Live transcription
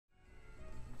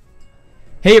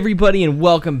Hey everybody, and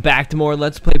welcome back to more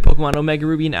Let's Play Pokemon Omega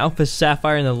Ruby and Alpha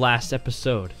Sapphire. In the last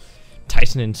episode,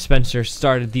 Tyson and Spencer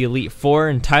started the Elite Four,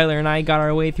 and Tyler and I got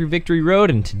our way through Victory Road,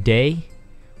 and today,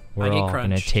 we're all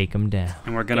going to take them down.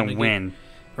 And we're going to win.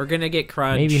 We're going to get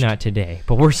crunched. Maybe not today,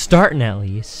 but we're starting at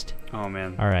least. Oh,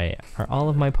 man. Alright, are all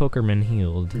of my Pokémon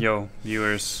healed? Yo,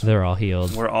 viewers. They're all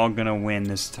healed. We're all going to win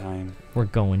this time. We're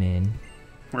going in.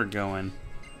 We're going.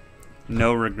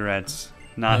 No regrets.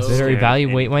 Not Better scared.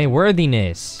 evaluate my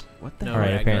worthiness. What the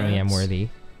Alright, apparently I'm worthy.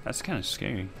 That's kind of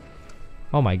scary.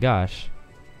 Oh my gosh.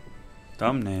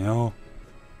 Thumbnail.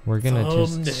 We're gonna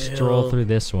just stroll through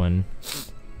this one.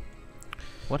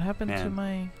 What happened to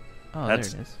my... Oh,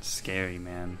 that's there it is. Scary,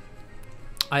 man.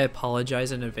 I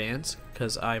apologize in advance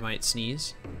because I might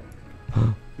sneeze.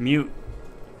 Mute.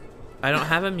 I don't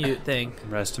have a mute thing.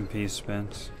 Rest in peace,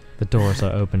 Spence. The doors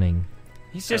are opening.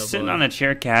 He's just Oh, sitting boy. on a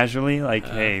chair casually like,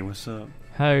 hey, what's up?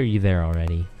 How are you there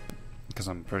already? Because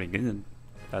I'm pretty good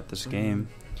at this game.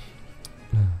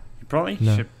 You probably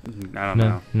No. should... I don't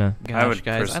know. No. I would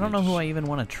Gosh, guys, I don't know personally who I even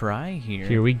want to try here.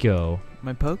 Here we go.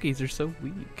 My Pokies are so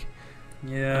weak.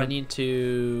 Yeah. I need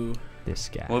to This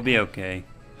guy. We'll be okay.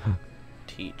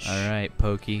 teach. Alright,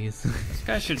 Pokies. This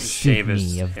guy should just shave his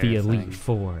Sydney of hair the Elite thing.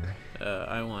 Four.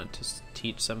 I want to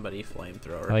teach somebody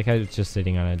flamethrower. I like how it's just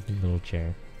sitting on a little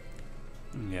chair.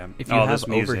 Yeah. If you oh, have this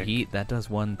music. overheat, that does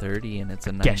 130 and it's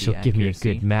a 90 Guess you'll give me a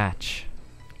accuracy. good match.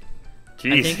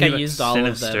 Jeez, I think he I looks used all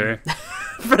sinister.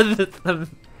 of them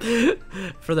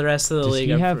for the rest of the Does league.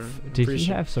 he I'm have? Did he pretty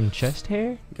have some chest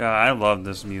hair? God, I love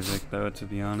this music though, to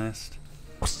be honest.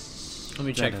 Let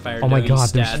me check Fire Oh my Doggy's God!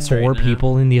 There's stats four right now.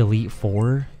 people in the Elite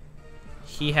Four.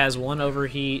 He has 1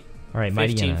 overheat, All right,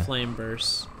 15 Mightyena. flame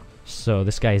bursts. So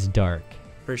this guy's dark.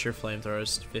 Pretty sure flamethrower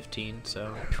is 15,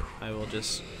 so I will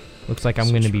just... Looks like I'm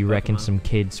going to Switch be my wrecking Pokemon. some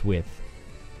kids with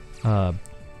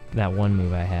that one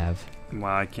move I have.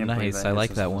 Wow, I can't believe Nice, that I hits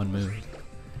like us that all. one move.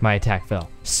 My attack fell.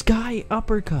 Sky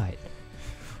uppercut.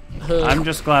 I'm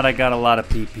just glad I got a lot of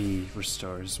PP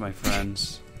restores, my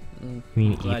friends. You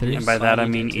mean Glad ethers? And by that I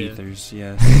Finally mean did too. ethers,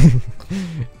 yes.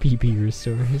 PP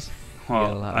restores. got a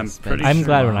Well, lot I'm of pretty I'm sure.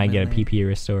 glad when I mom get a in there. PP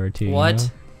restore too. you What?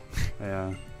 know?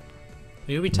 Yeah.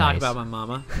 You'll be talking Nice. about my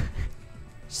mama.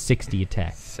 60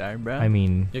 attack. Sorry, bro. I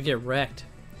mean, You'll get wrecked.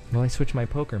 well, I switched my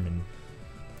Pokemon.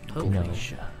 Oh, No.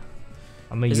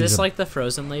 I'm gonna Is use this a, like the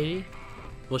frozen lady?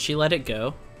 Will she let it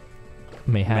go?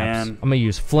 mayhaps. Man. I'm gonna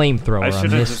use flamethrower on I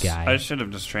this guy. should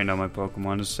have just trained all my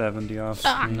Pokemon to 70 off.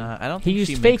 No, I don't He think used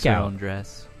she Fake makes her Out. own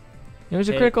dress. It was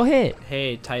a Hey. critical hit.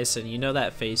 Hey, Tyson, you know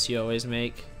that face you always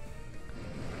make?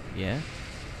 Yeah?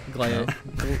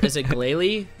 Is it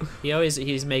Glalie?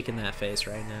 He's making that face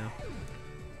right now.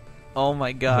 Oh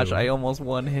my gosh, Who? I almost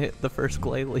one-hit the first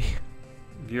Glalie.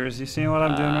 Viewers, you seeing what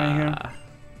I'm doing right here?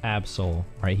 Absol.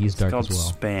 Right, he's It's dark called as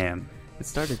well. spam. It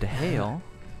started to hail.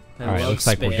 I Alright, love looks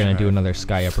like we're spam. gonna do another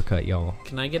sky uppercut, y'all.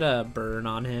 Can I get a burn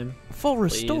on him? Full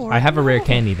restore. I have a rare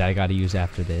candy that I gotta use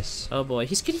after this. Oh boy,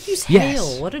 he's gonna use Yes.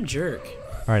 hail. What a jerk.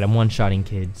 Alright, I'm one-shotting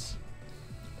kids.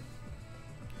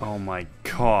 Oh my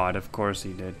god, of course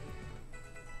he did.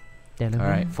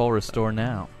 Alright, full restore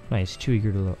now. Nice, chewy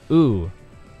Gurdalo. Ooh,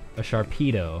 a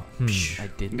Sharpedo. I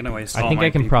did. I'm gonna waste I all think my I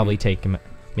can PP. probably take him.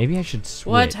 Maybe I should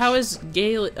switch. What? How is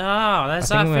Gaily? Oh, I that's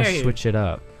think not I'm gonna fair. switch it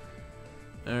up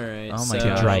Alright, Oh my so,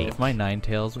 gosh, Drake. if my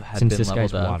Ninetales had since been this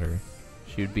leveled guy's up, water.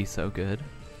 she would be so good.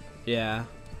 Yeah.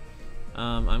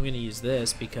 I'm gonna use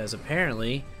this because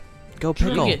apparently Go you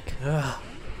Pickle! get. Ugh.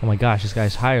 Oh my gosh, this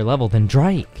guy's higher level than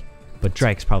Drake. But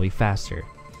Drake's probably faster.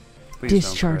 Please don't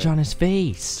Discharge cry. on his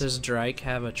face. Does Drake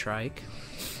have a trike?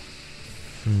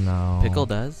 No. Pickle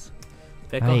does.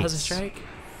 Pickle has a Nice. strike?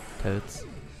 Totes.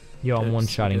 Yo, I'm Goats,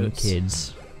 one-shotting goats.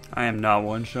 kids. I am not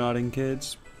one-shotting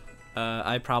kids.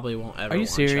 I probably won't ever Are you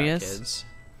one-shot serious? kids.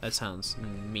 That sounds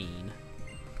mean.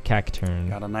 Cacturn.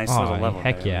 Got a nice Aw, little level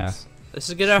heck there. yeah. That's- This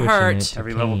is gonna Switching hurt. it.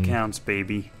 Every level Pain. counts,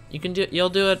 baby. You can do. You'll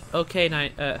do it. Okay,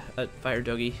 Fire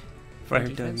Doggy. Fire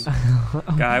defense. Doggy.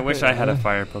 God, I wish I had a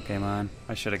fire Pokemon.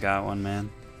 I should have got one, man.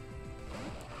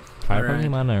 Fire Alright.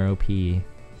 Pokemon are OP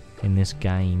in this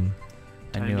game.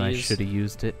 I Time knew to I use- should have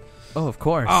used it. Oh, of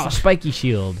course. Oh, Spiky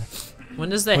Shield. When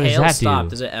does the What does hail that stop? do?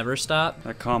 Does it ever stop?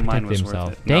 That calm mind Protect was himself.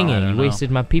 worth it. Dang No, I it, don't you know.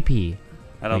 wasted my PP.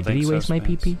 I don't Wait, think did he so, waste my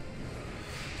Spence. PP?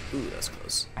 Ooh, that's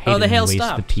close. I Oh, hate the when you hail waste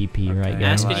stopped. the PP right Okay. now.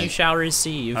 Ask and lied. you shall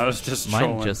receive. I was just Mine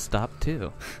trolling. just stopped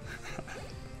too.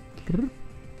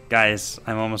 Guys,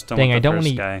 I'm almost done Dang, with I the don't first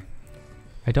wanna- guy.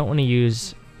 I don't want to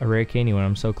use a rare candy when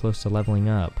I'm so close to leveling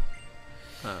up.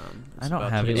 I don't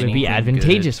have It anything would be good.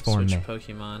 advantageous for switch me.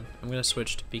 Pokemon. I'm gonna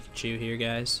switch to Pikachu here,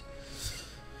 guys.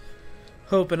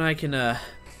 Hoping I can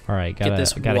Alright, Get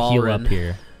this gotta heal up Walrein.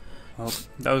 here. Well,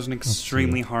 that was an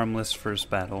extremely harmless first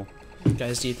battle.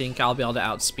 Guys, do you think I'll be able to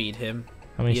outspeed him?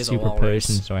 How many He is a super walrus.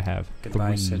 potions do I have? Goodbye,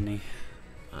 3. Sydney.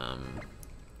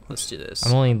 Let's do this.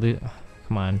 I'm only.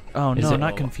 Come on. Oh Is no, it-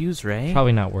 not confused, Ray.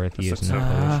 Probably not worth This using looks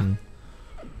that so- potion.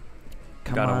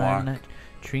 Come Gotta on, walk.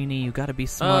 Trini, you gotta be Oh,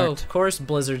 smart. of course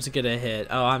Blizzard's gonna hit.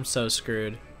 Oh, I'm so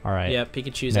screwed. All right. Yep,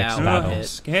 Pikachu's Next out. battle. One Oh, hit.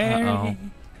 scary. Uh-oh.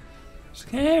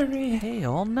 Scary. Hey,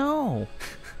 oh no.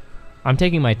 I'm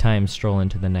taking my time strolling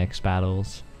to the next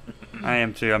battles. I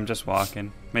am too. I'm just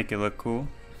walking. Make it look cool.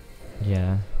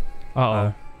 Yeah.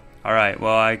 Uh-oh. All right.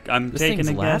 Well, I'm This taking thing's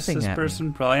a guess. laughing This at me.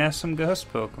 person probably has some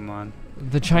ghost Pokemon.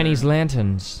 The Chinese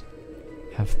lanterns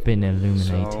have been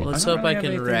illuminated. So, Let's don't hope I really have can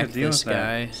anything to wreck deal this with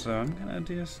that, guy. So I'm gonna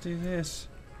just do this.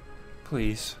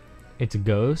 Please. It's a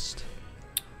ghost?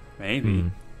 Maybe. Hmm.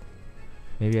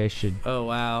 Maybe I should. Oh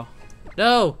wow.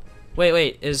 No.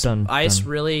 Wait. Is Done, ice done.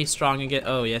 really strong against?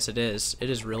 Oh yes, it is. It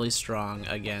is really strong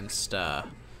against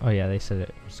Oh yeah, they said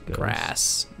it was ghost.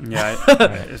 grass. Yeah.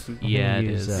 Alright. Isn't, Yeah, it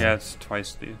use, is. yeah, it's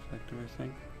twice the effective, I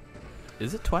think.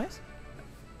 Is it twice?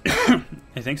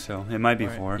 I think so. It might be Or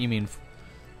 4. You mean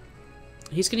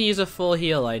He's gonna use a full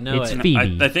heal. I know It's it.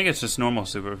 Phoebe. I think it's just normal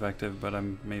super effective, but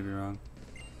I'm maybe wrong.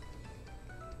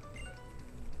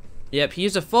 Yep, he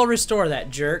used a full restore. That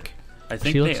jerk. I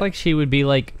think She looks like she would be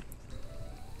like.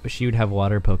 She would have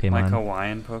water Pokemon. like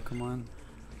Hawaiian Pokemon.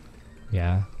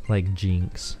 Yeah, like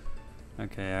Jinx.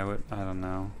 Okay, I don't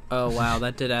know. Oh wow,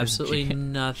 that did absolutely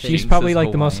nothing. She's Jinx probably is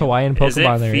like the most Hawaiian Is it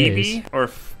Pokemon there Phoebe is. or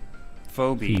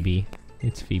Phoebe? Phoebe.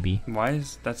 It's Phoebe. Why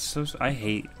is that so? I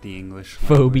hate the English.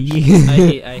 Phoebe.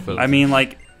 language. I hate I mean,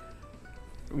 like,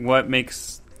 what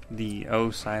makes the O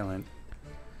silent?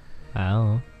 I don't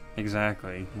know.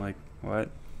 Exactly. Like, what?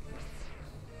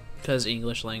 because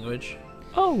English language.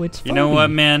 Oh, it's You know Phoebe. what,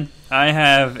 man? I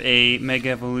have a Mega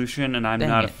Evolution, and I'm Dang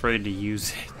not it. afraid to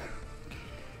use it.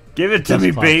 Give it to That's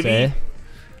me, fucked, baby. eh?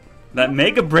 That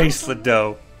Mega Bracelet,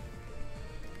 though.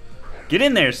 Get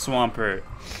in there, Swampert.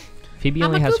 Phoebe I'm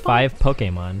only a has Koopa. 5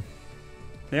 Pokemon.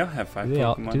 They all have 5 Do they,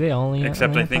 Pokemon. do they only? Except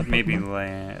only I have think 5 maybe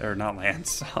Pokemon? or not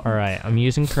Lance. Alright, I'm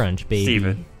using Crunch, baby.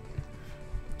 Steven.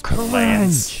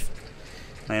 Crunch!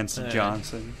 Lance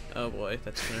Johnson. Oh boy,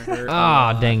 that's gonna hurt. a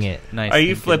Ah, lot. dang it. nice? Are you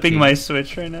thinking, flipping Chief. my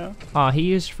Switch right now? Aw, he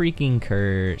used freaking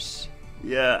Curse.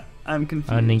 Yeah, I'm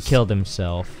confused. And he killed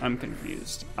himself. I'm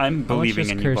confused. I'm How much believing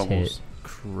does in you, Curse Bubbles. hit?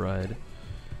 Crud.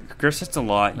 Curse hits a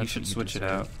lot. You That's should what you switch it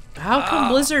deserve. out. How come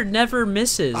Blizzard never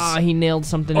misses? Ah, he nailed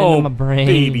something Oh, into my brain.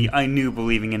 baby, I knew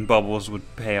believing in Bubbles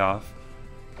would pay off.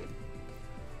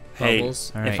 Hey,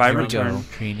 Bubbles. All right, if I here we return, go,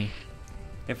 Trini.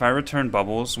 if I return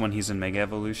Bubbles when he's in Mega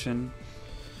Evolution,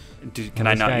 can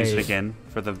I this not use it guy- again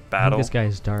for the I think battle, this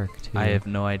guy's dark, too. I have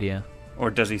no idea. or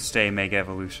does he stay Mega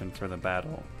Evolution for the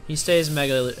battle? He stays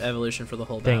Mega Evolution for the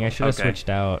whole battle. Dang, I should have Okay. switched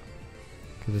out.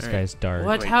 Because this Alright. guy's dark.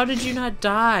 What? Wait. How did you not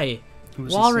die?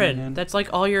 Who's he saying Walren, again? that's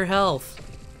like all your health.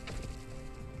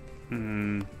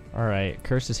 Hmm, Alright,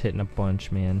 Curse is hitting a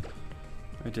bunch, man.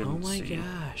 I didn't Oh my see.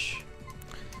 gosh.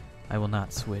 I will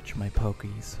not switch my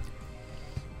Pokies.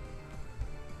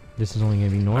 This is only going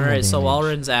to be normal Alright, so damage.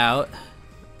 Walren's out.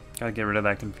 Gotta get rid of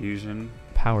that confusion.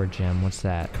 Power Gem, what's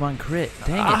that? Come on, crit.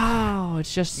 Dang it. Oh,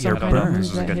 it's just You're some I kind don't of know if burned. this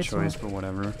move is a that good hits choice, all- but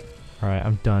whatever. Alright,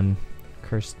 I'm done.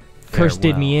 Curse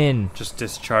did me in. Just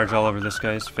discharge all over this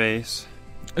guy's face.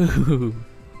 Ooh.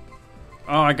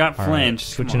 Oh, I got Alright, flinched.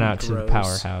 switching Come on. out to the Gross.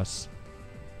 powerhouse.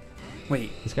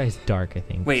 Wait, This guy's dark, I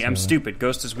think. wait, I'm so- stupid.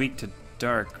 Ghost is weak to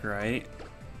dark, right?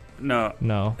 No.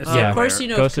 No. It's Oh, yeah. of course you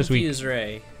know Ghost is weak. Confuse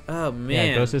Ray. Oh man.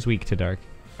 Yeah, Ghost is weak to dark.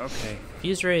 Okay.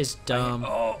 Confuse Ray is dumb.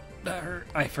 Oh, that hurt.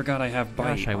 I forgot I have bite.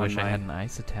 Gosh, I wish I on had an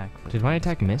ice attack. for Did my this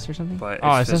attack guy. miss or something? But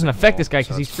Oh, it's this doesn't affect this guy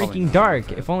physical, because so he's it's probably freaking not dark.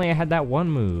 worth it. If only I had that one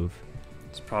move.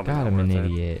 It's probably God, not I'm an worth it.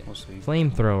 idiot. We'll see.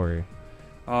 Flamethrower.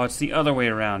 Oh, it's the other way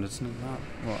around. It's not.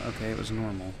 Well, okay, it was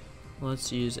normal.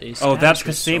 Let's use a. Oh, that's status because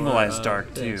restore stabilized of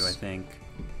dark too. I this. think.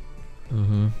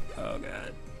 Mm-hmm. Oh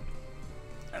god,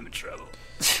 I'm in trouble.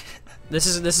 This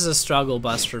is a struggle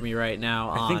bus for me right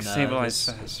now. I think on, stabilized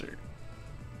this- faster.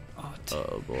 Oh,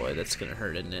 Oh boy, that's gonna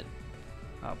hurt, isn't it?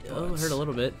 oh, Oh, it hurt a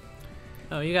little bit.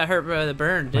 Oh, you got hurt by the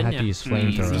burn, I didn't have to you? use I'm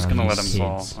flamethrower. just on gonna let him these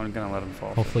fall. kids. I'm gonna let him fall.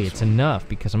 for Hopefully this it's one. enough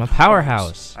because I'm a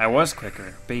powerhouse. I was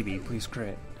quicker, baby. Please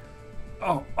crit.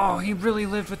 Oh, he really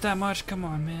lived with that much. Come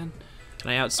on, man.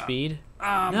 Can I outspeed?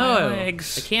 Ah, No, my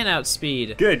legs. I can't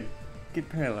outspeed. Good. Get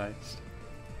paralyzed.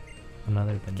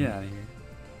 Another than Get out of here.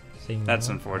 saying That's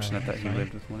no. unfortunate that Alright, he fine.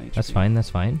 lived with 1 HP. That's fine. That's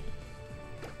fine.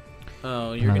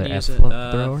 Oh, you're Another gonna use F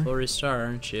a thrower? full restore,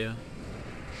 aren't you?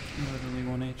 Literally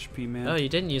 1 HP, man. Oh, you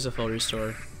didn't use a full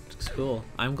restore. It's cool.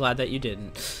 I'm glad that you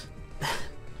didn't.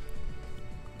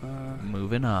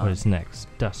 Moving on. What is next?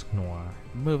 Dusk Noir.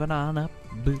 Moving on up.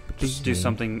 Boop, Just do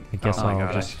something. I guess oh my I'll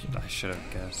god, just I should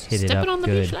have guessed. hit it Stepping up on the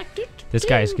good. beach like This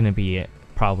guy's gonna be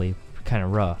probably kind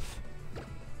of rough.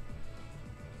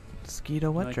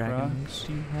 Skeeto, what Like dragon rocks?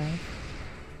 do you have?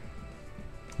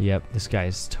 Yep, this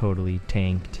guy's totally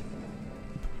tanked.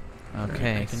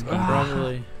 Okay. I can so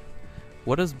probably.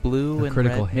 what does blue A and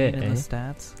critical red hit, mean in eh? the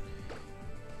stats?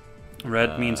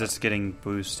 Red means it's getting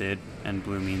boosted, and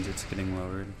blue means it's getting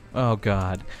lowered. Oh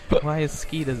god. Why is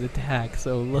Skeeto's attack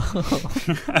so low?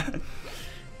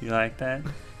 You like that?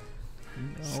 No.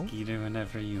 Skeeter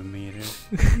whenever you meet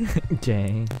her.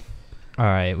 Dang.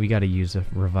 Alright, we gotta use a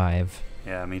revive.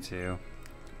 Yeah, me too.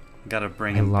 Gotta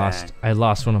bring I him lost back. I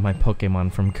lost one of my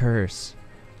Pokemon from Curse.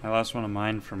 I lost one of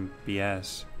mine from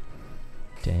BS.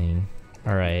 Dang.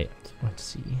 Alright, let's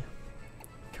see.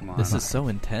 Come on. This is so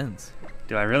intense.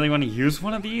 Do I really want to use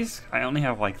one of these? I only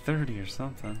have like 30 or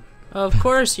something. Of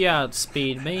course, you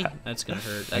outspeed me. That's gonna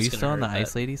hurt. That's Are you gonna still on the hurt,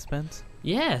 Ice Lady Spence?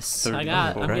 Yes, I 30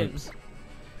 got. full I'm getting, reps. Two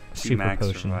Super max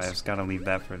potions. revives. Gotta leave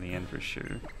that for the end for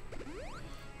sure.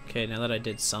 okay, now that I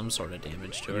did some sort of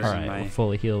damage to her. Using Alright, my- we'll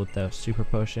fully heal with the super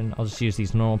potion. I'll just use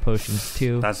these normal potions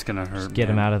too. That's gonna hurt. Just get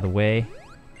him man. out of the way.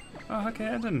 Oh, okay,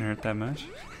 that didn't hurt that much.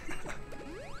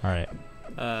 Alright.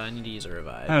 I need to use a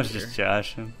revive. I was here. just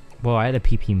joshing. Well, I had a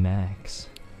PP max.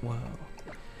 Whoa.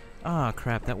 Ah,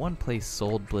 crap. That one place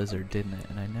sold Blizzard, didn't it?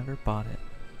 And I never bought it.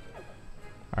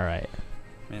 Alright.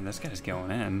 Man, this guy's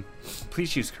going in.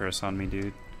 Please use curse on me,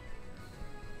 dude.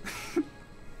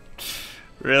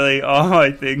 Really? All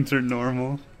my things are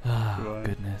normal. Ah, Goodbye.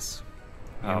 goodness.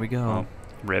 Here Oh, we go. well,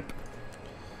 rip.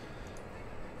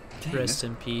 Dang, Rest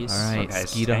in peace. Alright, guy's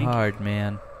Skeeto stank. hard,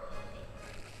 man.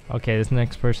 Okay, this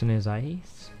next person is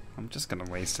Ice. I'm just gonna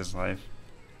waste his life.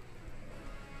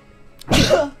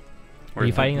 Are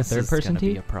you fighting a This third is person gonna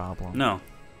be too? a problem. No.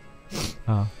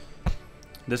 Oh.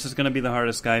 This is gonna be the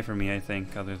hardest guy for me, I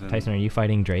think, other than... Tyson, are you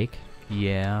fighting Drake?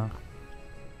 Yeah.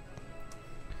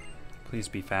 Please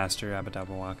be faster,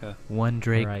 Abadabawaka. One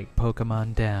Drake Alright.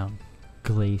 Pokemon down.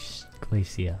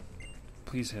 Glacia.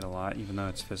 Please hit a lot, even though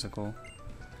it's physical.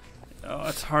 Oh,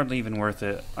 it's hardly even worth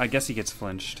it. I guess he gets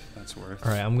flinched. That's worth.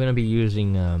 Alright, I'm gonna be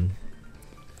using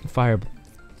fire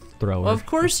thrower. Well, of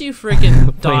course you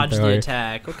freaking dodged the Flamethrower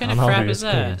attack. What kind on of all crap these is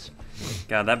that? kids.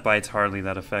 God, that bite's hardly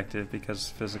that effective because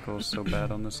physical is so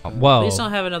bad on this guy. Whoa. Please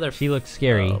don't have another. She looks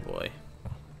scary. Oh boy.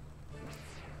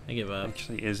 I give up.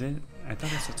 Actually, is it? I thought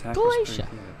his attack was pretty Glacia.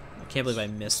 good. I can't believe I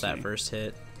missed that See. first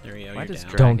hit. There we go. Why You're does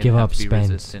down. Don't Dragon give have up, to be Spence.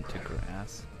 resistant to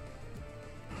grass?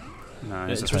 No,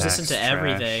 his It's attack's resistant to trash.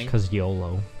 everything. Cause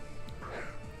YOLO.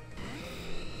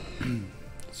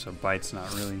 So bite's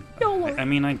not really. YOLO. I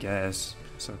mean, I guess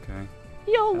it's okay.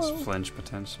 YOLO. Has flinch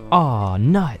potential. Aw,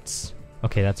 nuts.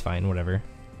 Okay, that's fine. Whatever.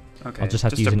 Okay. I'll just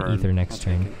have to use a an burn. ether next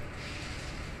I'll take turn. it.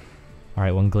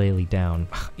 Alright, one Glalie down.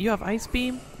 You have Ice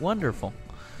Beam? Wonderful.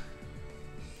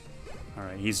 All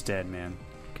right, he's dead, man.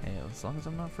 Okay, as long as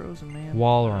I'm not frozen, man.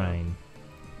 Walrein.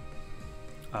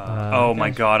 Oh my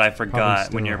guys god, I probably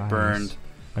forgot. When still you're eyes. burned,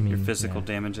 I mean, your physical yeah.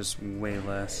 damage is way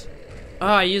less. Oh,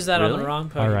 I used that on Really? the wrong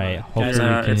Pokemon. Alright, hopefully, Guys, we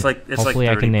Yeah, can, it's like hopefully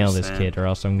I can nail this 30%. kid, or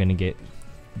else I'm gonna get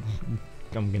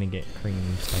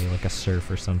creamed by like a surf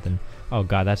or something. Oh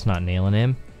god, that's not nailing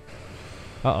him.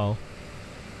 Uh-oh.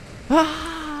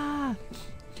 Ah!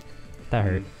 That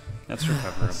hurt. That's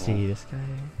recoverable. Let's see, this guy...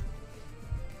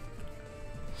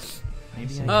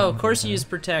 Maybe I Oh, don't of course know. you use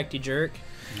Protect, you jerk.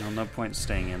 No point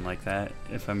staying in like that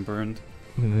if I'm burned.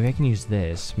 Maybe I can use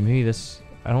this. Maybe this...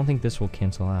 I don't think this will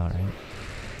cancel out, right?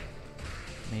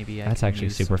 Maybe I That's can actually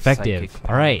use super some effective. psychic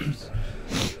Alright. powers.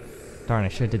 Darn, I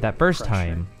should have did that first Pressure.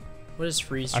 time. What is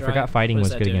Freeze I Dry? forgot fighting What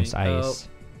was is good that against doing? ice.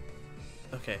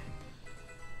 Oh, okay.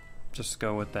 Just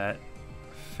go with that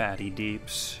fatty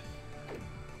deeps.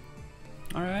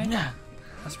 All right, Nah,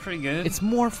 that's pretty good. it's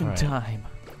morphin' Alright. time.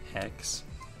 Hex.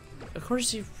 Of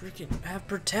course you freaking have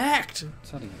Protect.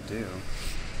 What's that even do?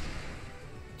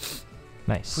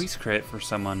 Nice. Please crit for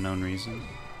some unknown reason.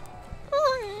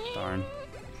 Darn.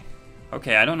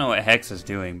 Okay, I don't know what Hex is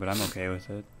doing, but I'm okay with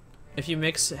it. If you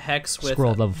mix Hex with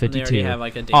Squirrel level when they already 52. have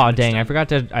like a Aw, damage dang, I stun.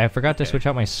 forgot to Okay. switch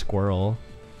out my squirrel.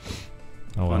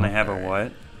 Oh When they well. have a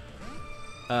what?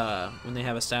 When they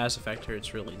have a status effector,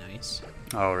 it's really nice.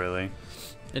 Oh, really?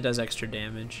 It does extra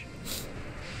damage.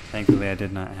 Thankfully, I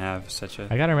did not have such a...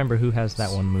 I gotta remember who has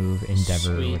that one move,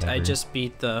 Endeavor or Sweet. whatever. I just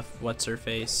beat the what's her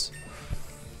face.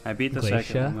 I beat the Glacia?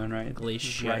 second one right,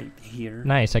 Glacia. right here.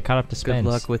 Nice, I caught up to Spence. Good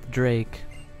luck with Drake.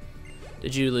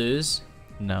 Did you lose?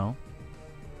 No.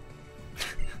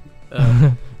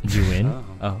 Did you win? Oh.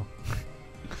 Oh.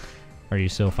 Are you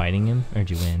still fighting him? Or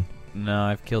did you win? No,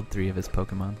 I've killed 3 of his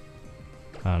Pokemon.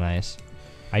 Oh, nice.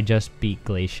 I just beat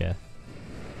Glacia.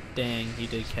 Dang, you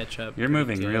did catch up. You're pretty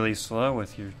moving good. really slow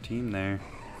with your team there.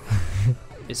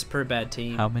 It's a pretty bad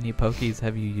team. How many Pokies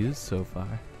have you used so far?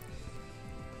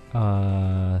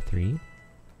 3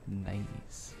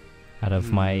 Nice. out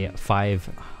of my 5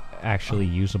 actually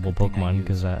usable good thing I Pokemon used-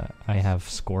 because I have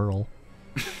Squirrel.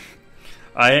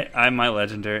 I'm my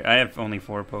legendary. I have only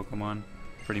 4 Pokemon,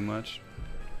 pretty much,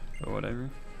 or whatever.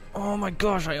 Oh my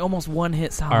gosh, I almost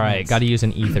one-hit Salamence. All right, got to use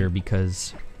an Ether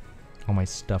because all my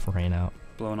stuff ran out.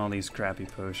 Blowing all these crappy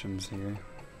potions here.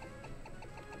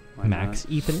 Why Max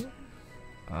not? Ether?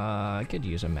 I could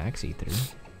use a Max Ether.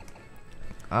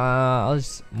 I'll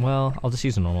just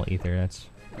use a normal Ether. That's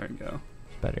There we go.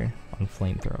 better on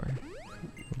Flamethrower.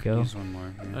 Go. Use one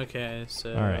more. Here. Okay,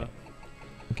 so. All right.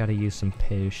 Gotta use some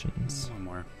potions. One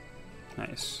more.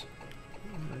 Nice.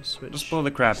 I switch. Just blow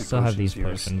the crappy Still potions have these here.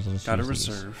 potions. I'll just Gotta use these.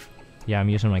 reserve. Yeah, I'm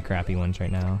using my crappy ones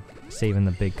right now. Saving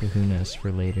the big kahunas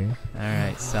for later. All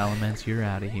right, Salamence, you're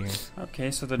out of here.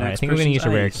 Okay, so the Alright, I next think we're gonna use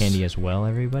person's a rare ice. candy as well,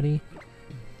 everybody.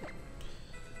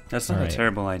 That's not Alright. a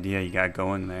terrible idea you got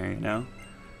going there, you know?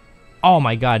 Oh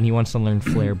my god, and he wants to learn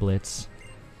Flare Blitz.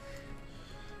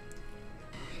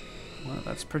 Well,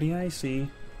 that's pretty icy.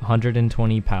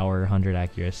 120 power, 100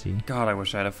 accuracy. God, I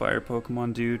wish I had a fire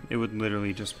Pokemon, dude. It would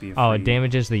literally just be a Oh, it free-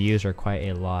 damages the user quite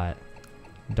a lot.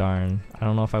 Darn. I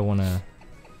don't know if I wanna.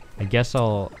 I guess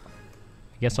I'll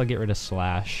get rid of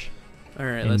Slash All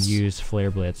right, and let's. use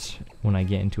Flare Blitz when I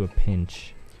get into a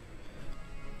pinch.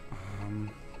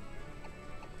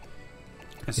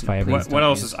 Let's If I see, ever- what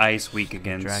else Use is ice weak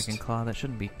against? Dragon Claw, that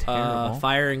shouldn't be terrible.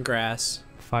 Fire and grass.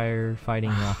 Fire,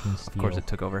 fighting, rock, and steel. Of course, it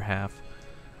took over half.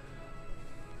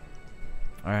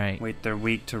 All right, Wait, they're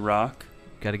weak to rock?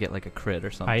 gotta get like a crit or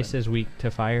something. Ice is weak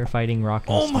to fire, fighting, rock,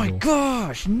 and Oh steel. my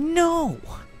gosh, no!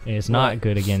 It's not What?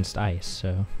 good against ice,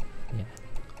 so yeah.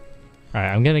 All right,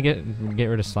 I'm gonna get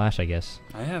rid of Slash, I guess.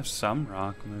 I have some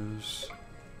rock moves.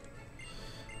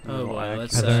 Oh, Little boy, axe.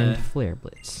 let's, I learned Flare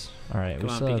Blitz. All right, Come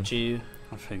on, Pikachu.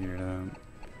 I'll figure it out.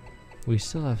 we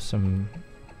still have some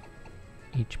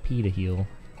HP to heal.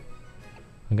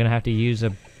 I'm gonna have to use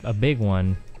a big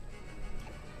one.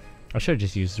 I should have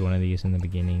just used one of these in the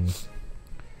beginning.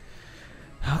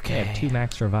 I Okay. have 2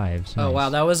 max revives. Oh, Nice. wow,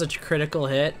 that was a critical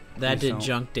hit. That Please did don't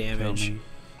junk kill damage. me.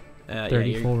 Yeah,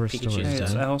 30 your full restore. Pikachu's Hey,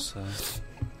 it's done. Elsa.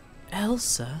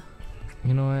 Elsa?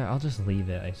 You know what? I'll just leave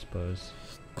it, I suppose.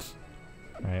 All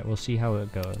right, we'll see how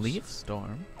it goes. Leaf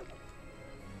Storm.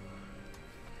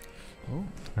 Oh,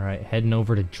 All right, heading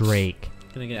over to Drake.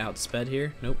 Gonna get outsped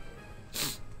here? Nope.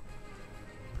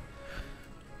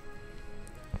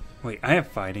 Wait, I have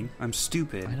fighting. I'm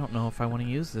stupid. I don't know if I want to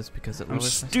use this because it I'm lowers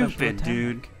my special stupid, attack.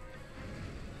 dude.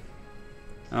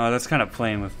 Oh, that's kind of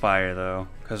playing with fire though,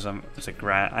 because I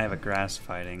have a grass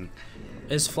fighting.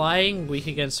 Is flying weak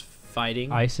against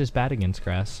fighting? Ice is bad against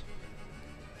grass.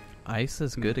 Ice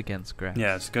is good against grass.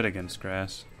 Yeah, it's good against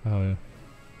grass. Oh.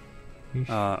 You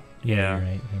Yeah, you're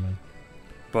right. Never mind.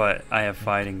 but I have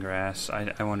fighting grass.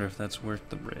 I wonder if that's worth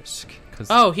the risk. 'Cause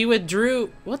Oh, he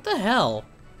withdrew. What the hell?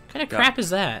 What kind of Yeah. crap is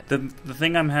that? The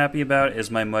thing I'm happy about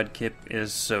is my Mudkip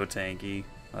is so tanky.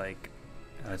 Like,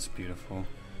 that's beautiful.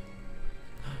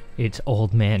 It's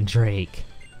Old Man Drake,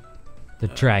 the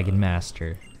Dragon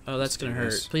Master. Oh, that's Let's gonna do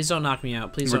hurt. this. Please don't knock me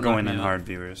out. Please We're don't knock going me in out. hard,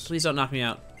 viewers. Please don't knock me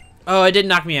out. Oh, it did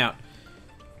knock me out.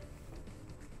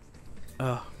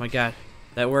 Oh my god.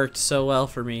 That worked so well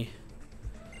for me.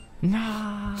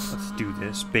 No. Let's do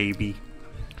this, baby.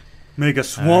 Mega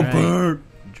Swampert!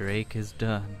 Alright. Drake is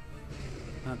done.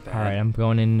 Not bad. All right, I'm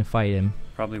going in to fight him.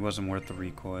 Probably wasn't worth the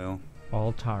recoil.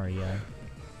 Altaria.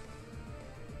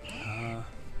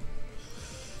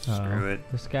 Screw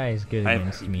it. This guy is good I have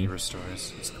against PP me.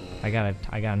 restores. It's cool. I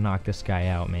gotta knock this guy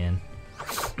out, man.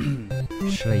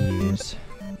 What should I use?